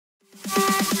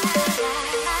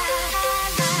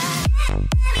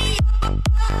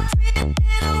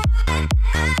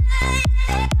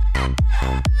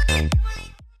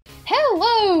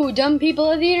Hello, dumb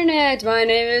people of the internet. My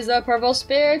name is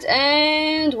ThePurpleSpirit,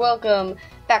 and welcome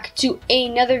back to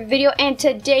another video. And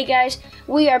today, guys,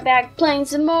 we are back playing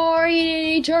some more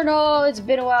Eden Eternal. It's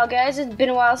been a while, guys. It's been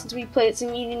a while since we played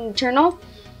some Eden Eternal.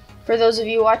 For those of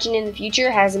you watching in the future,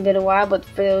 it hasn't been a while, but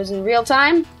for those in real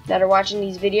time that are watching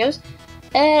these videos,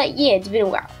 yeah, it's been a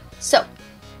while. So,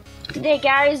 today,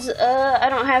 guys, I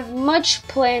don't have much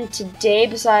planned today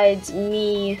besides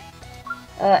me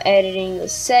editing the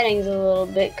settings a little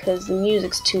bit because the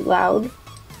music's too loud.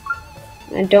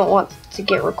 I don't want to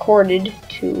get recorded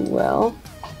too well.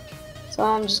 So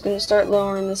I'm just going to start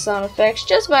lowering the sound effects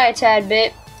just by a tad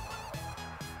bit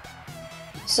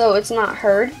so it's not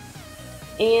heard.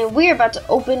 And we're about to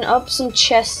open up some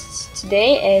chests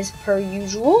today as per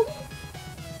usual.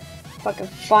 If I can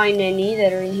find any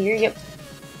that are in here. Yep.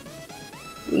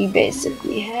 We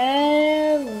basically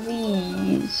have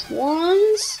these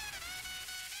ones.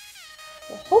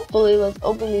 So hopefully, let's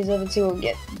open these up and see what we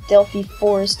get. Delphi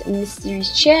Forest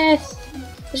Mysteries chest.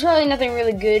 There's probably nothing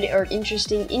really good or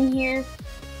interesting in here,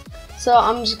 so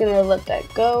I'm just gonna let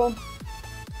that go.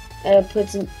 Put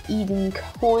some Eden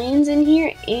coins in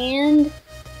here and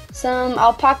some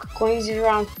alpaca coins. There's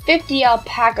around 50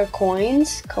 alpaca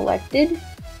coins collected,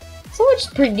 so which is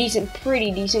pretty decent. Pretty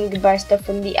decent. We could buy stuff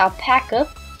from the alpaca.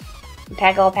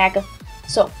 Alpaca.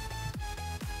 So,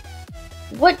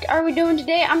 what are we doing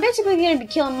today? I'm basically going to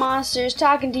be killing monsters,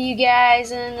 talking to you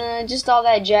guys, and just all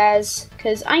that jazz,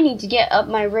 because I need to get up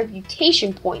my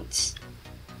reputation points.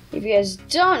 If you guys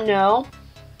don't know,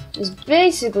 it's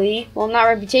basically, well, not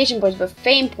reputation points, but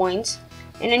fame points,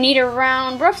 and I need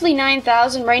around roughly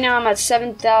 9,000. Right now I'm at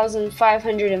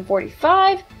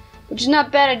 7,545, which is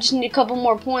not bad. I just need a couple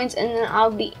more points, and then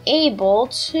I'll be able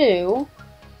to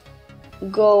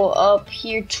go up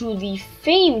here to the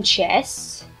fame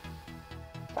chest.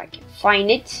 If I can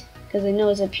find it, because I know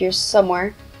it's up here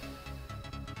somewhere.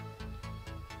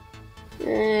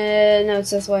 No,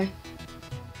 it's this way.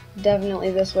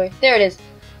 Definitely this way. There it is.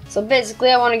 So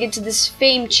basically, I want to get to this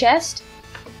fame chest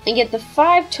and get the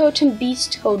 5 totem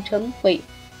beast totem. Wait,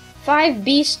 5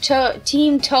 beast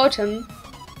team totem.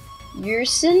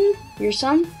 Yerson?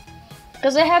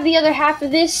 Because I have the other half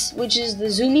of this, which is the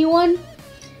zoomy one.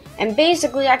 And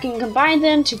basically, I can combine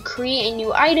them to create a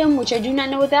new item, which I do not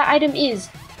know what that item is.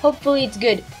 Hopefully it's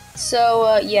good.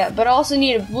 So, yeah, but I also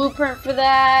need a blueprint for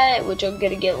that, which I'm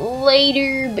gonna get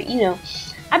later, but you know,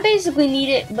 I basically need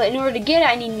it, but in order to get it,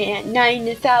 I need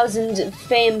 9,000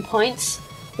 fame points,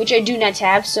 which I do not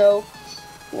have, so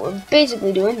what we're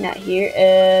basically doing, not here,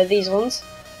 these ones,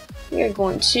 we're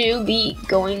going to be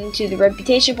going to the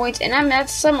reputation points, and I'm at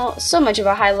so much of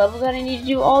a high level that I need to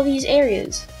do all these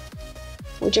areas,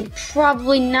 which I'm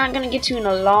probably not gonna get to in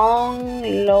a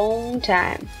long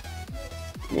time.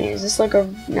 Is this like a...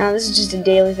 No, this is just a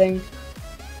daily thing.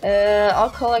 I'll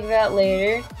collect that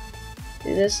later.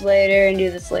 Do this later and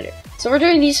do this later. So we're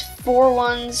doing these 4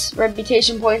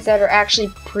 reputation points that are actually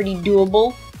pretty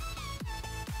doable.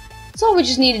 So all we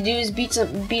just need to do is beat up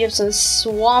some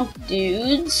swamp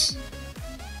dudes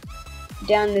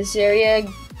down this area.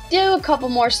 Do a couple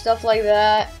more stuff like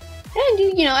that. And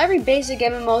do, you know, every basic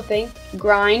MMO thing.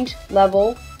 Grind,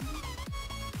 level,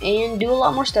 and do a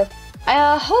lot more stuff.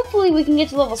 Hopefully we can get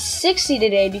to level 60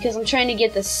 today because I'm trying to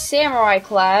get the samurai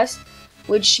class,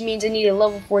 which means I need a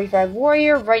level 45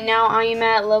 warrior. Right now I am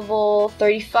at level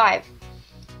 35.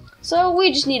 So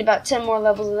we just need about 10 more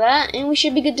levels of that and we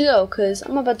should be good to go because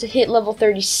I'm about to hit level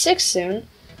 36 soon.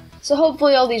 So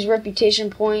hopefully all these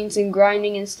reputation points and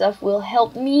grinding and stuff will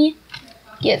help me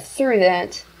get through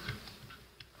that.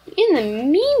 In the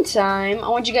meantime, I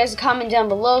want you guys to comment down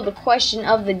below the question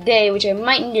of the day, which I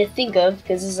might need to think of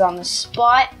because this is on the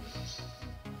spot.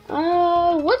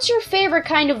 What's your favorite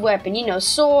kind of weapon? You know,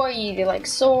 sword, you like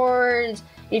swords.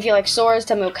 If you like swords,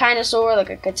 tell me what kind of sword, like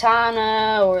a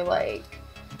katana or like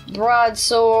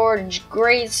broadsword,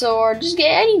 great sword. Just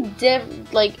get any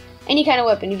any kind of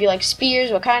weapon. If you like spears,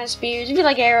 what kind of spears? If you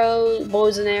like arrows,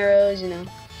 bows and arrows, you know.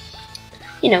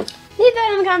 Leave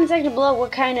that in the comment section below.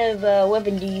 What kind of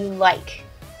weapon do you like?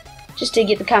 Just to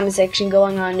get the comment section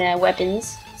going on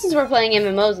weapons. Since we're playing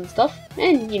MMOs and stuff.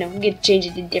 And, you know, we get to change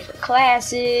it to different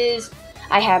classes.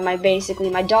 I have basically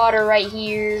my daughter right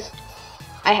here.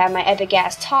 I have my epic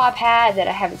ass top hat that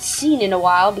I haven't seen in a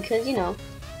while because, you know,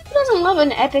 who doesn't love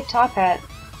an epic top hat?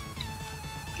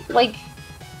 Like,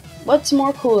 what's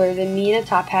more cooler than me in a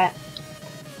top hat?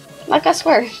 Like, I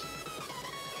swear.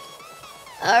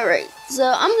 Alright,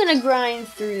 so I'm gonna grind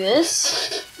through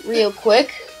this real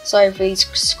quick. Sorry for these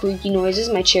squeaky noises,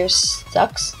 my chair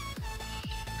sucks.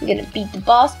 I'm gonna beat the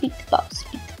boss, beat the boss,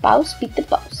 beat the boss, beat the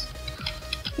boss.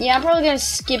 Yeah, I'm probably gonna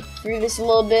skip through this a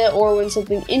little bit, or when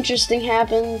something interesting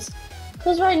happens.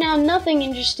 Because right now, nothing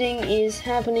interesting is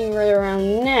happening right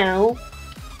around now.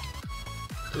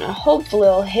 Now, hopefully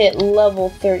I'll hit level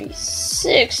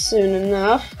 36 soon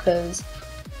enough, because,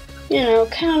 you know,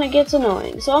 kind of gets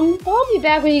annoying. So I'll be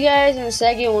back with you guys in a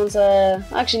second once,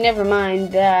 actually, never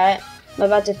mind that. I'm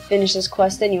about to finish this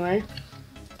quest anyway.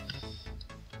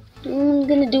 I'm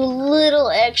gonna do a little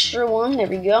extra one, there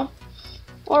we go.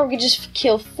 Or we could just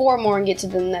kill 4 more and get to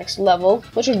the next level,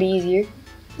 which would be easier.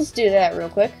 Let's do that real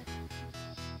quick.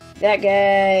 That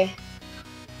guy.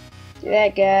 Do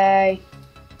that guy.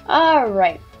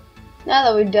 Alright. Now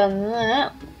that we've done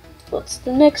that, what's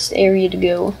the next area to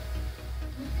go?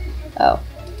 Oh.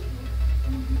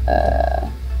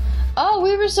 Oh,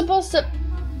 we were supposed to...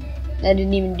 I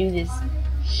didn't even do this.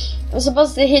 I was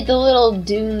supposed to hit the little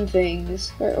dune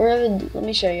things. Where are the... Let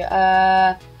me show you.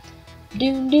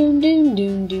 Dune, dune, dune,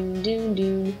 dune, dune, dune,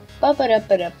 dune.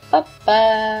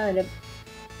 Ba-ba-da-ba-da-ba-ba-da. I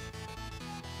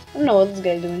don't know what this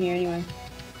guy's doing here anyway.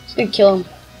 Just gonna kill him.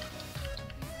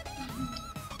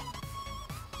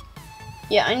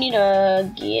 Yeah, I need to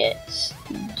get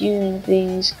doing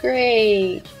things.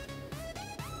 Great.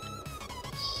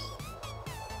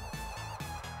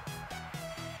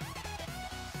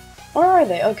 Where are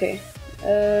they? Okay.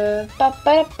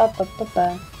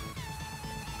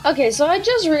 Okay, so I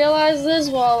just realized this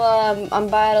while I'm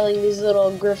battling these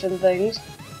little griffin things.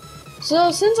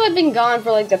 So, since I've been gone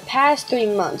for like the past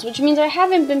 3 months, which means I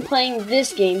haven't been playing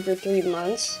this game for 3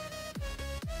 months.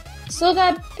 So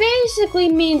that basically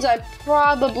means I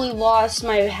probably lost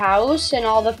my house and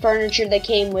all the furniture that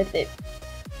came with it.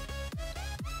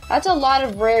 That's a lot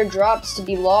of rare drops to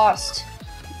be lost.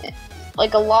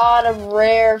 Like a lot of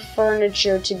rare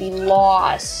furniture to be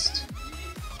lost.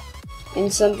 In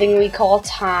something we call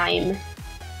time.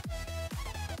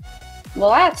 Well,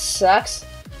 that sucks.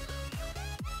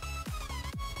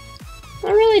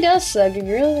 That really does suck if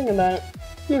you really think about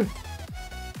it.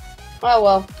 Oh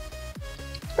well.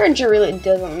 Furniture really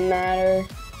doesn't matter.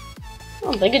 I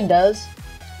don't think it does.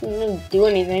 It doesn't do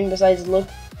anything besides look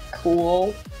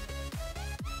cool.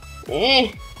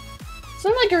 It's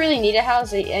not like I really need a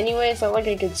house anyway. It's not like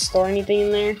I could store anything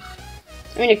in there.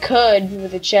 I mean, it could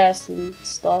with a chest and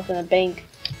stuff in a bank.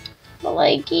 But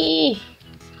like, is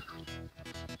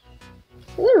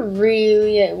there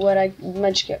really what I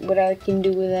can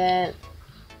do with that?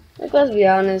 Like, let's be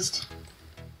honest.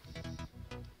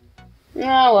 Oh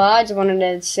well, I just wanted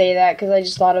to say that because I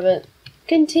just thought of it.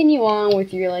 Continue on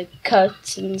with your like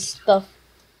cuts and stuff.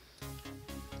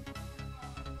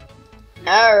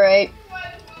 Alright.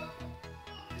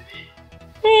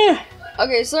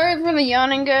 Okay, sorry for the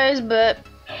yawning, guys, but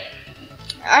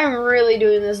I'm really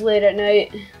doing this late at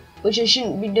night, which I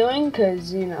shouldn't be doing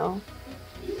because, you know,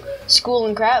 school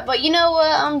and crap. But you know what?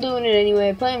 I'm doing it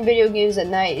anyway. Playing video games at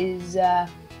night is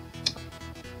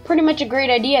pretty much a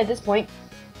great idea at this point.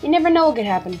 You never know what could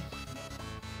happen.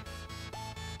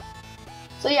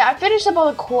 So yeah, I finished up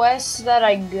all the quests that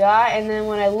I got, and then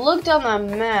when I looked on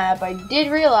the map, I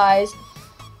did realize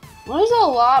there's a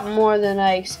lot more than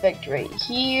I expect right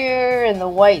here, and the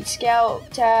White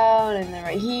Scout Town, and then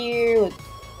right here with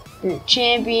the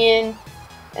Champion. And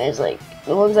there's like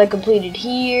the ones I completed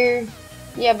here.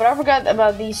 Yeah, but I forgot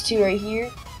about these 2 right here.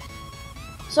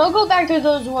 So I'll go back to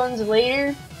those ones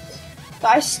later.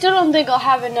 But I still don't think I'll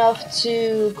have enough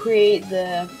to create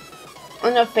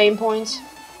enough fame points.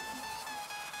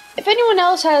 If anyone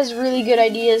else has really good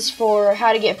ideas for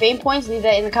how to get fame points, leave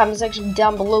that in the comment section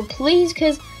down below, please,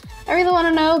 because I really want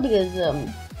to know, because,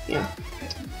 you know,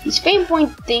 these fame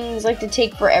point things like to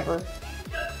take forever.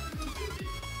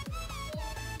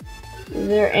 Is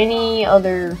there any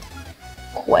other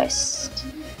quest?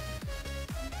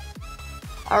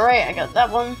 Alright, I got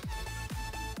that one.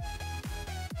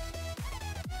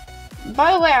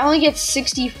 By the way, I only get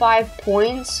 65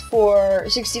 fame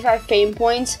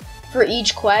points for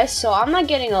each quest, so I'm not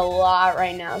getting a lot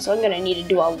right now, so I'm gonna need to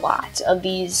do a lot of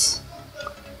these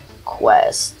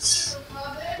quests.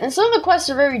 And some of the quests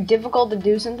are very difficult to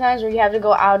do sometimes, where you have to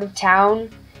go out of town.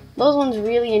 Those ones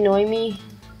really annoy me.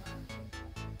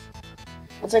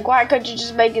 It's like, why couldn't you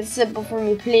just make it simple for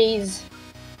me, please?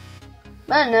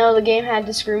 But no, the game had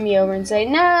to screw me over and say,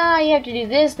 nah, you have to do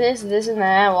this, this, this, and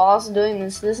that, while also doing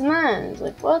this, this, and that. It's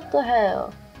like, what the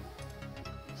hell?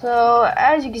 So,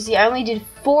 as you can see, I only did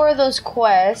 4 of those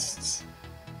quests,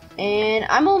 and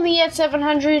I'm only at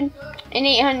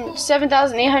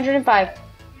 7,805.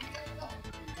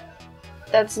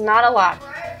 That's not a lot.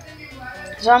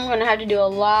 So I'm gonna have to do a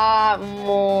lot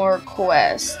more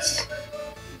quests.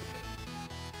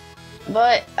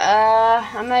 But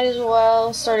I might as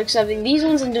well start accepting these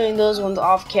ones and doing those ones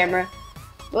off camera.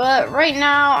 But right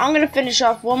now, I'm gonna finish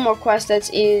off one more quest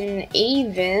that's in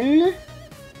Avon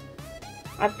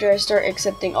after I start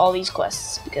accepting all these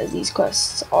quests, because these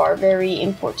quests are very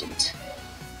important.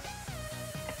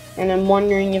 And I'm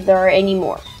wondering if there are any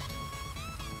more.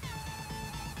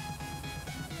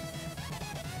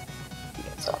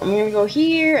 So I'm gonna go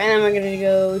here, and then we're gonna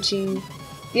go to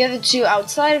the other two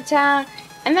outside of town,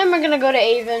 and then we're gonna go to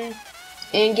Avon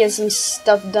and get some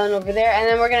stuff done over there, and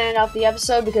then we're gonna end off the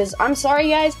episode because I'm sorry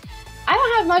guys, I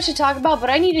don't have much to talk about, but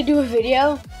I need to do a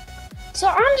video. So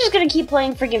I'm just gonna keep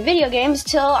playing freaking video games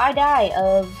till I die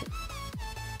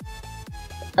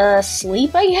of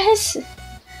sleep, I guess.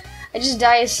 I just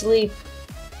die of sleep.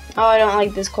 Oh, I don't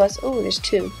like this quest. Oh, there's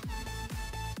two.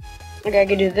 Okay, I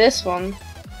could do this one.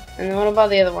 And then what about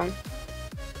the other one?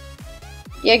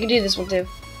 Yeah, I could do this one too.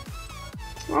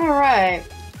 Alright.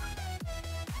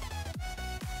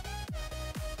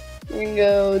 We're gonna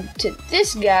go to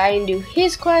this guy and do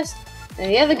his quest. And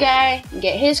the other guy and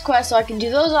get his quest so I can do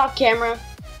those off camera.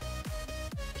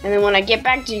 And then when I get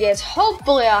back to you guys,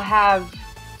 hopefully I'll have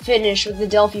finished with the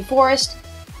Delphi Forest.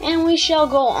 And we shall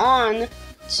go on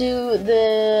to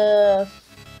the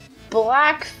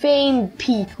Black Fame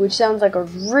Peak, which sounds like a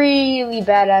really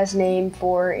badass name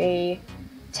for a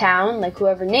town. Like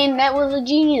whoever named that was a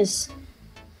genius.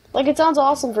 Like it sounds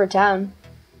awesome for a town.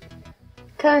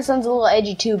 Kind of sounds a little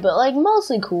edgy too, but like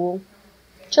mostly cool.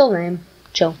 Chill name.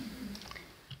 Chill.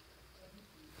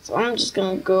 So I'm just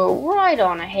gonna go right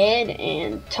on ahead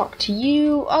and talk to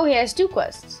you. Oh, he has two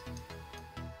quests.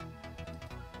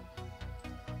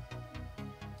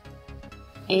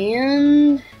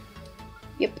 And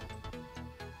yep.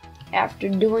 After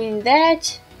doing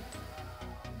that,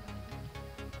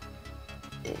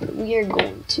 we are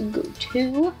going to go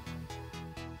to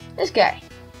this guy.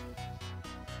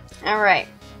 Alright.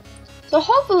 So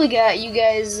hopefully you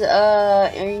guys are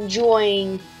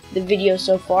enjoying the video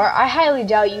so far. I highly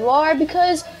doubt you are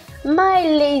because my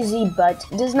lazy butt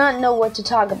does not know what to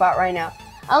talk about right now.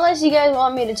 Unless you guys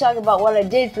want me to talk about what I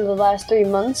did for the last 3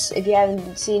 months. If you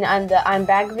haven't seen the I'm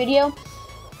Back video.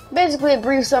 Basically, a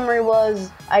brief summary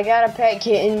was I got a pet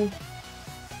kitten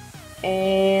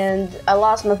and I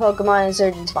lost my Pokemon in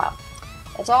Surgeon's File.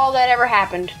 That's all that ever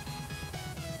happened.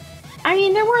 I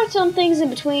mean, there were some things in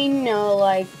between, you know,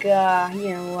 like,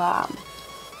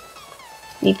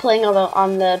 me playing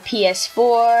on the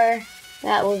PS4.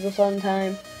 That was a fun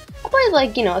time. I played,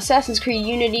 like, you know, Assassin's Creed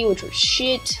Unity, which was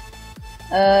shit.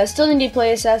 Still need to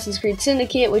play Assassin's Creed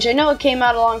Syndicate, which I know it came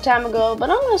out a long time ago, but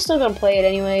I'm still gonna play it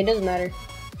anyway, it doesn't matter.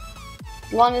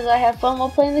 As long as I have fun while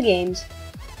playing the games.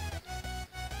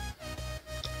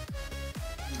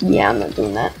 Yeah, I'm not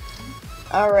doing that.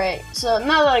 Alright, so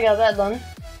now that I got that done,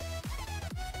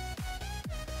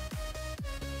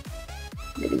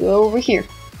 I'm gonna go over here.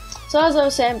 So as I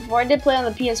was saying before, I did play on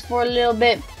the PS4 a little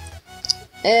bit.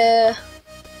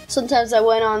 Sometimes I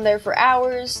went on there for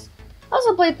hours. I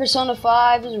also played Persona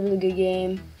 5. It was a really good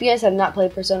game. If you guys have not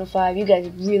played Persona 5, you guys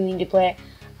really need to play it.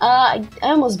 I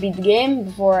almost beat the game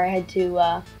before I had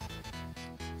to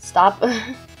stop.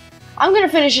 I'm gonna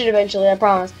finish it eventually, I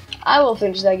promise. I will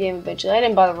finish that game eventually. I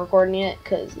didn't bother recording it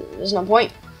because there's no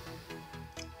point.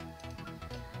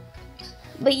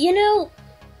 But you know,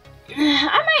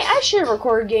 I should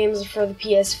record games for the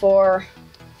PS4 for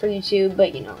YouTube,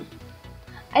 but you know,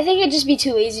 I think it'd just be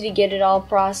too lazy to get it all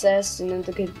processed and then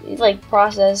to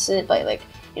process it by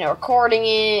you know, recording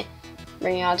it,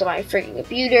 bringing it onto my freaking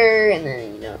computer, and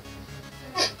then you know,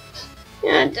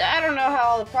 and I don't know how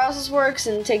all the process works,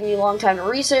 and it takes me a long time to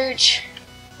research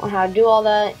on how to do all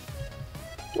that.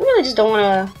 I really just don't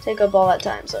want to take up all that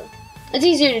time, so it's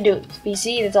easier to do it with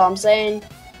PC. That's all I'm saying.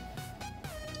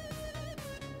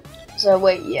 So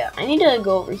wait, yeah, I need to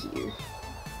go over here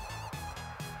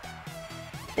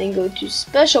and go to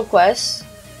special quests,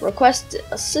 request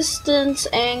assistance,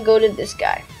 and go to this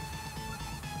guy.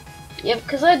 Yep,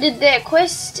 because I did that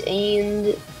quest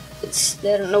and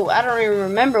I don't even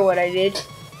remember what I did,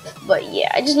 but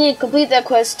yeah, I just need to complete that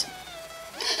quest,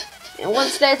 and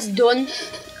once that's done,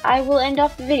 I will end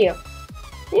off the video.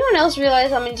 Anyone else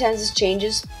realize how many times this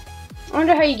changes? I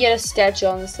wonder how you get a statue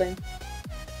on this thing.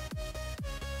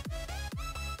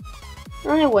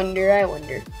 I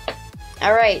wonder.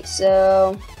 Alright,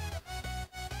 so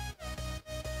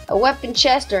a weapon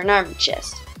chest or an armor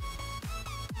chest.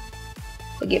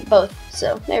 I get both,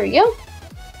 so there we go.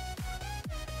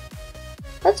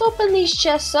 Let's open these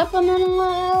chests up and then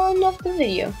I'll, end off the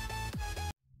video.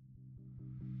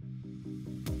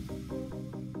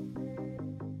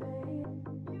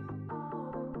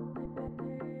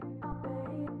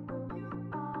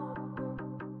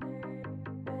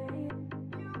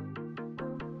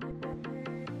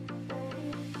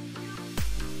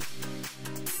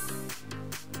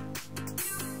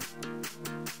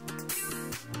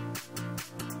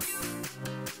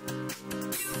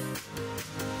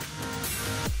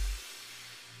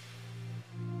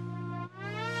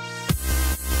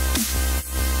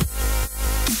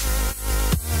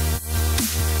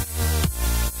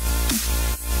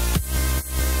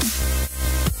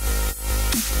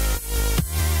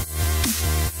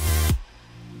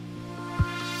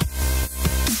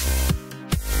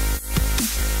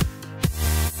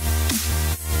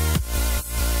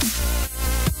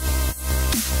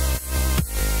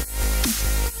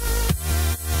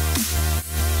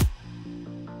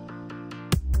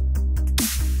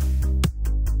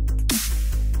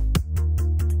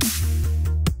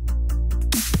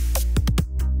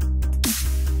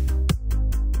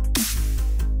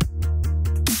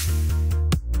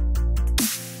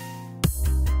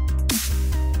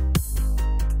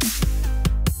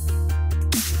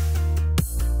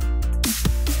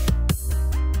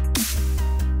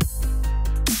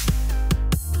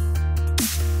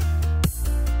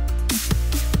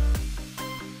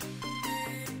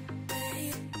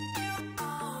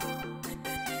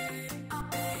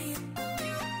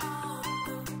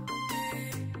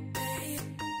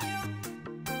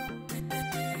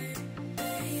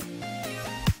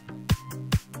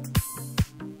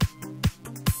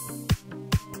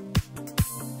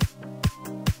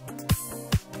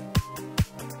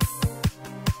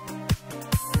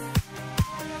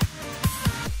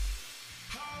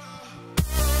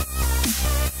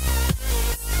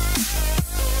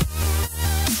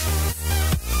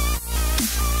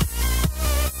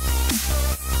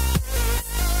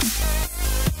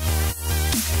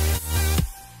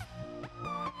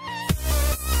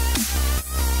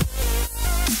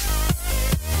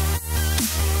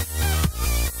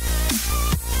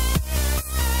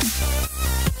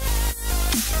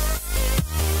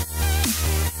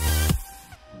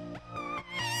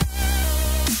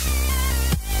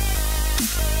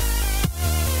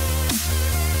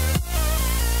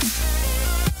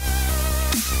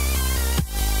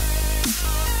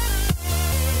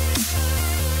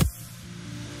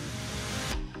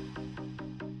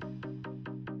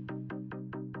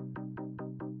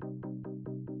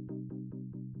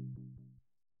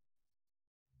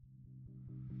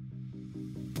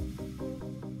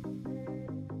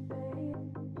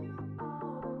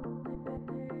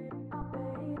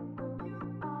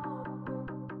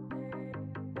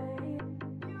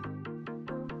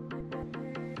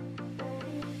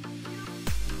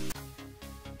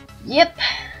 Yep.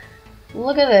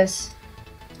 Look at this.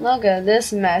 Look at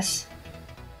this mess.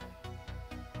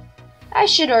 I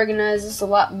should organize this a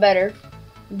lot better,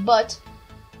 but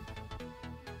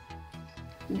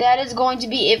that is going to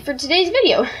be it for today's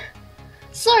video.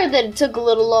 Sorry that it took a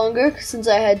little longer since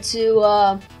I had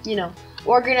to, you know,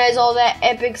 organize all that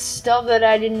epic stuff that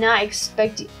I did not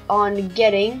expect on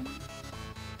getting.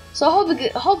 So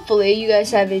hopefully you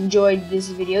guys have enjoyed this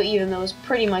video, even though it's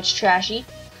pretty much trashy.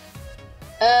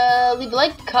 Leave a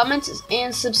like, comment,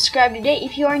 and subscribe today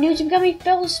if you are new to becoming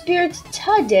fellow spirits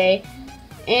today.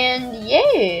 And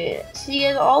yeah, see you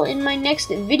guys all in my next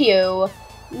video.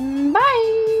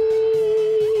 Bye!